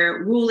made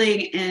their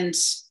ruling and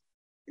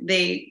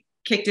they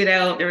kicked it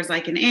out. There was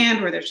like an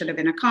and where there should have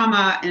been a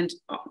comma and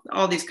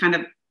all these kind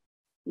of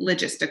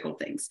logistical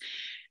things.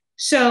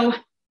 So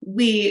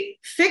we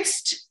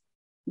fixed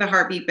the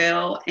heartbeat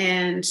bill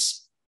and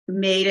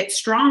made it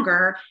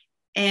stronger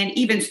and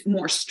even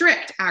more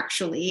strict,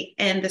 actually.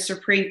 And the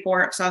Supreme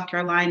Court of South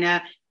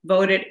Carolina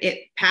voted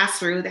it, passed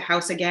through the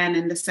House again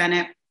and the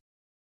Senate,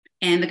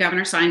 and the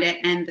governor signed it,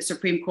 and the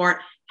Supreme Court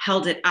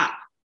held it up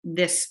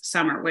this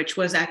summer, which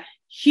was a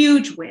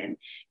huge win.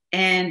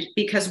 And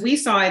because we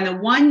saw in the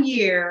 1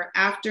 year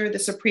after the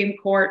Supreme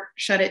Court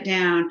shut it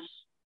down,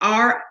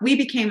 we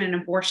became an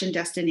abortion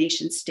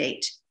destination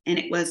state, and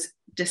it was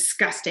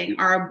disgusting.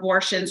 Our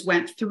abortions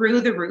went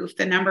through the roof.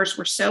 The numbers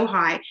were so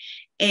high,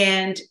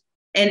 and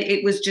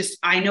it was just,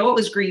 I know it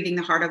was grieving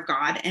the heart of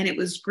God, and it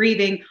was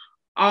grieving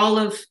all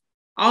of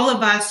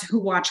us who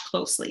watch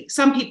closely.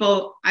 Some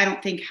people, I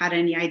don't think, had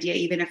any idea,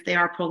 even if they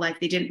are pro-life,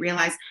 they didn't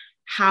realize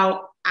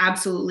how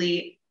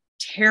absolutely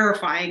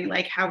terrifying,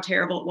 like how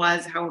terrible it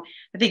was. How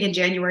I think in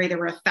January there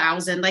were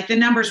 1,000, like the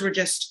numbers were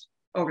just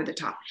over the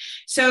top.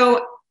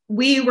 So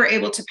we were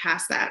able to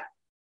pass that.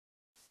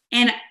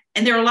 And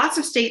there are lots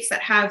of states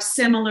that have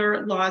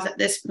similar laws at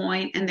this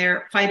point, and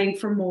they're fighting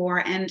for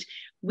more. And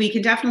we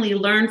can definitely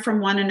learn from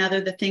one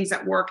another, the things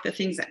that work, the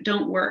things that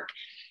don't work.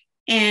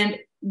 And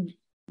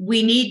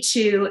we need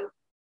to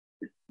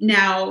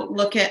now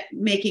look at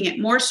making it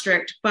more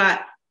strict.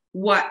 But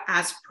what,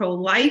 as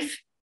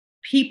pro-life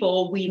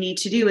people, we need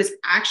to do is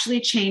actually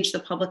change the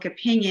public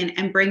opinion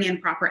and bring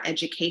in proper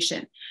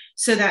education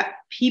so that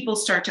people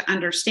start to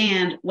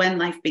understand when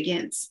life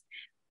begins.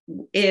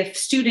 If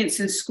students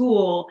in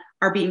school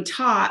are being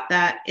taught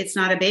that it's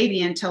not a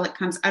baby until it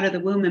comes out of the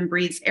womb and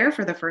breathes air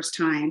for the first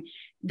time,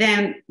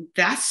 then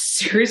that's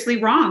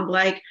seriously wrong.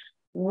 Like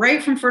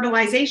right from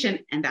fertilization,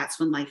 and that's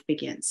when life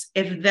begins.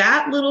 If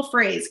that little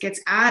phrase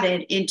gets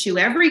added into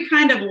every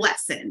kind of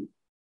lesson,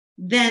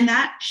 then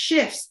that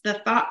shifts the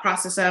thought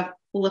process of,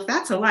 well, if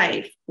that's a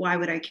life, why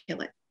would I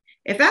kill it?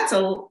 If that's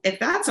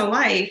a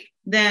life,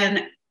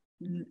 then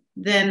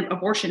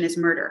abortion is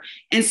murder.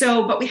 And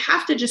so, but we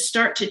have to just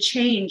start to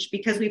change,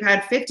 because we've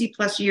had 50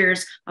 plus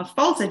years of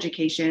false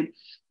education.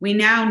 We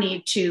now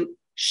need to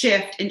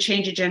shift and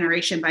change a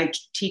generation by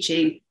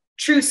teaching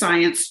true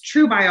science,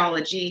 true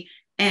biology,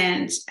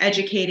 and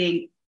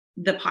educating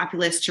the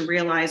populace to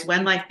realize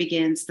when life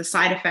begins, the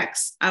side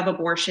effects of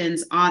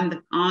abortions on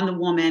the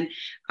woman,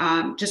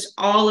 just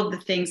all of the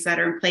things that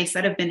are in place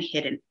that have been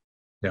hidden.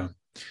 Yeah.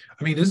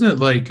 I mean, isn't it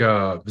like,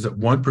 is it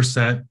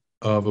 1%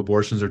 of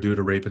abortions are due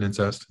to rape and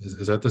incest?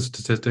 Is that the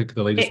statistic,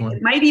 the latest one?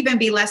 It might even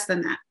be less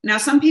than that. Now,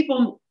 some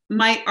people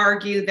might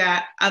argue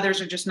that others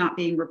are just not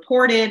being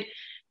reported.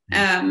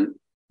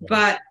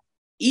 But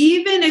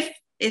even if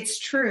it's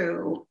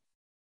true,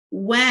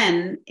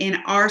 when in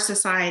our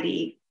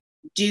society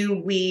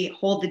do we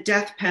hold the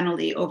death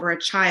penalty over a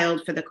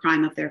child for the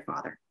crime of their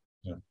father?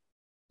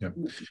 Yeah.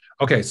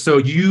 Okay. So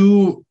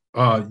you,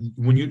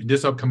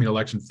 this upcoming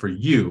election for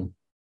you,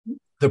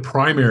 the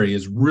primary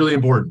is really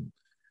important.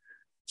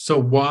 So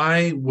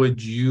why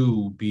would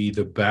you be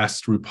the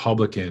best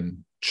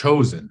Republican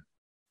chosen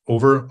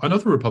over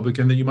another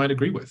Republican that you might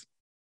agree with?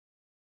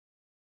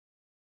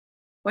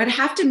 Well, I'd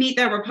have to meet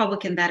that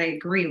Republican that I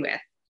agree with,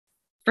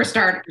 for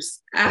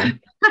starters.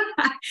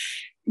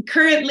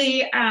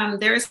 Currently,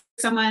 there is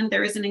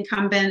an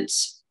incumbent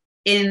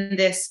in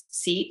this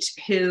seat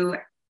who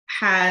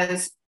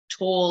has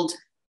told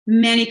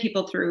many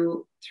people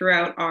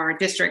throughout our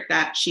district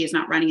that she is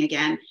not running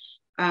again,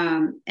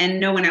 and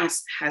no one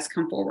else has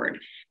come forward.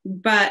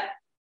 But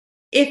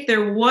if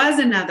there was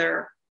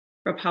another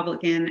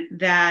Republican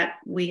that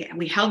we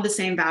held the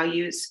same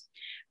values,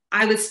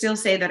 I would still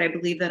say that I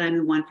believe that I'm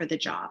the one for the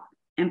job.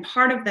 And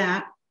part of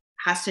that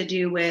has to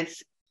do with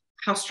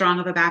how strong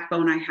of a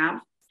backbone I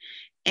have.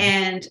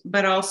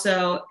 But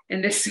also,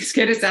 and this is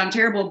going to sound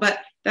terrible, but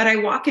that I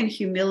walk in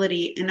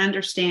humility and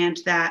understand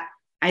that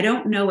I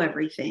don't know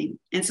everything.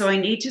 And so I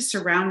need to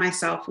surround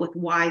myself with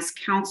wise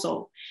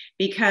counsel,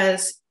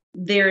 because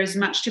there is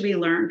much to be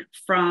learned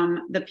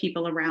from the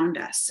people around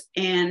us.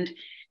 And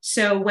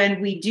so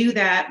when we do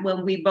that,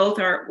 when we both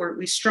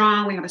we're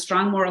strong, we have a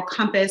strong moral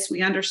compass,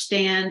 we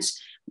understand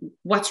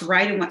what's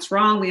right and what's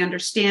wrong, we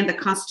understand the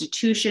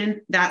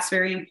Constitution. That's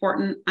very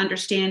important,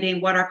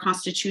 understanding what our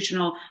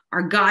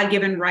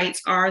God-given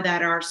rights are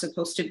that are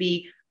supposed to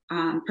be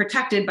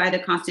protected by the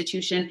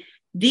Constitution.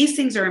 These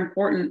things are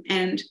important.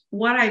 And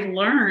what I've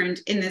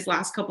learned in this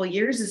last couple of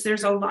years is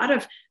there's a lot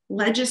of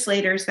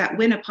legislators that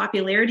win a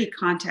popularity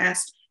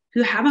contest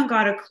who haven't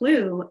got a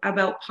clue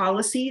about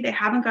policy. They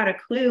haven't got a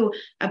clue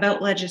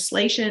about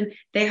legislation.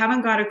 They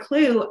haven't got a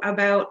clue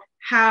about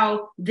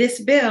how this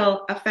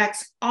bill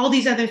affects all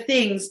these other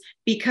things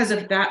because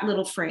of that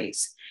little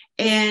phrase.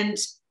 And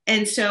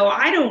so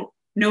I don't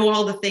know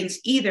all the things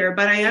either,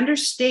 but I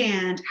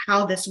understand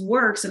how this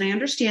works, and I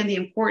understand the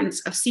importance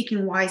of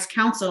seeking wise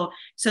counsel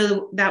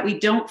so that we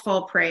don't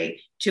fall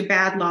prey to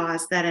bad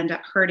laws that end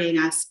up hurting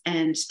us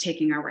and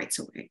taking our rights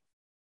away.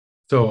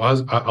 So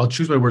I'll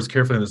choose my words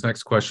carefully in this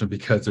next question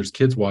because there's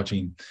kids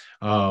watching.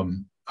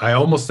 I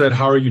almost said,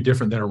 how are you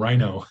different than a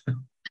rhino?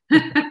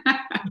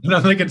 And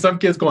I'm thinking some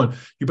kids going,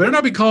 you better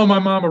not be calling my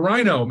mom a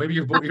rhino. Maybe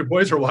your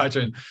boys are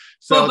watching.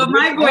 So well, but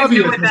my boys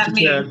know what that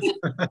means.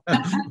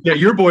 Yeah,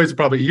 your boys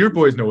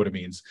know what it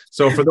means.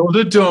 So for those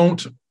that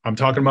don't, I'm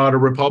talking about a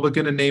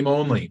Republican in name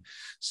only.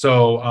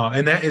 So,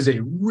 and that is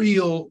a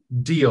real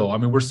deal. I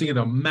mean, we're seeing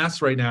a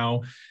mess right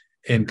now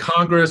in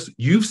Congress.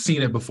 You've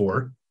seen it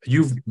before.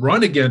 You've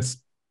run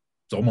against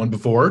someone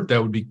before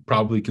that would be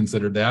probably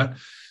considered that.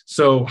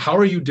 So how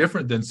are you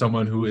different than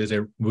someone who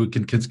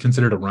can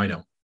considered a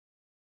rhino?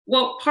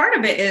 Well, part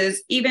of it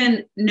is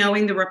even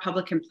knowing the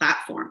Republican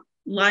platform.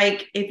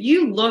 Like if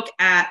you look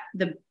at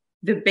the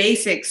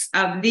basics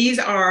of these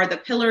are the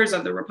pillars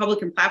of the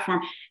Republican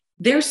platform,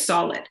 they're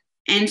solid.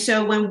 And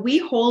so when we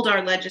hold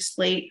our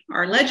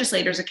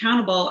legislators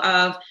accountable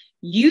of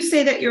you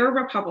say that you're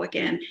a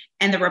Republican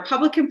and the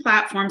Republican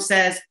platform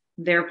says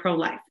they're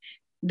pro-life,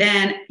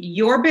 then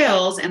your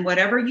bills and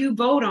whatever you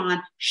vote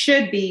on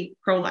should be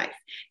pro-life.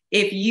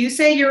 If you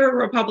say you're a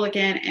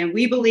Republican and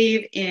we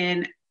believe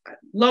in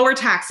lower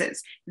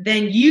taxes,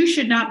 then you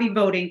should not be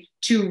voting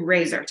to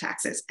raise our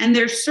taxes. And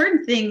there's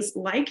certain things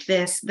like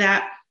this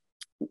that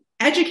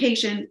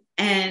education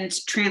and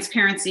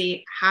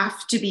transparency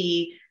have to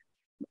be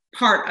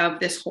part of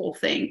this whole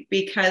thing,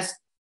 because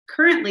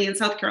currently in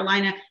South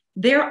Carolina,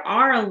 there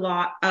are a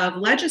lot of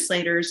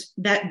legislators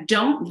that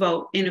don't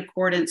vote in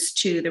accordance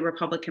to the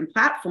Republican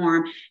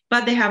platform,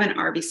 but they have an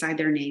R beside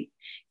their name.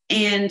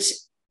 And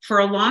for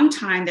a long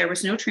time, there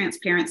was no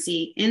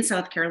transparency in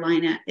South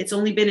Carolina. It's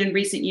only been in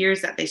recent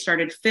years that they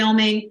started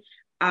filming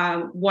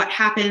what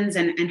happens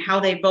and how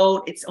they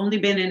vote. It's only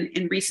been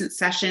in recent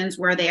sessions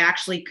where they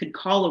actually could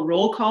call a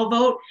roll call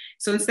vote.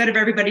 So instead of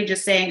everybody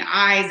just saying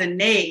ayes and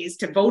nays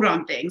to vote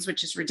on things,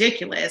 which is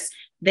ridiculous,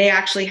 they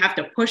actually have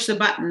to push the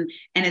button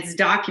and it's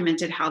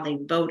documented how they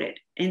voted.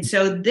 And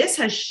so this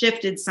has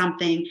shifted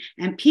something,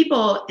 and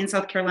people in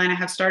South Carolina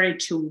have started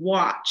to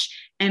watch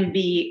and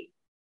be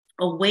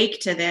awake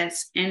to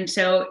this. And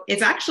so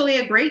it's actually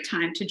a great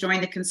time to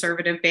join the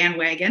conservative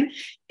bandwagon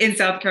in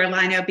South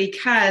Carolina,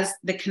 because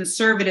the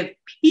conservative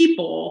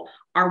people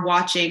are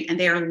watching and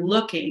they are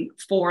looking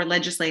for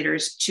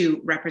legislators to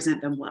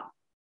represent them well.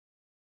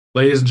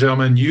 Ladies and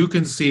gentlemen, you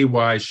can see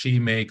why she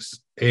makes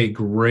a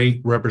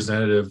great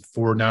representative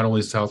for not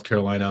only South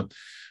Carolina,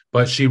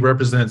 but she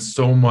represents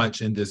so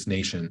much in this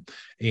nation.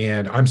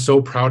 And I'm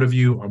so proud of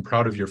you. I'm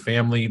proud of your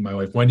family. My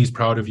wife, Wendy's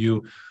proud of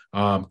you.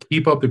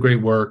 Keep up the great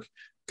work.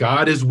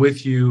 God is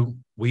with you.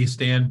 We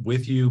stand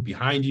with you,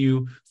 behind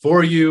you,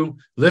 for you.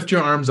 Lift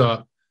your arms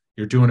up.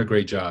 You're doing a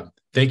great job.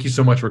 Thank you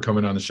so much for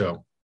coming on the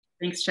show.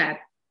 Thanks, Chad.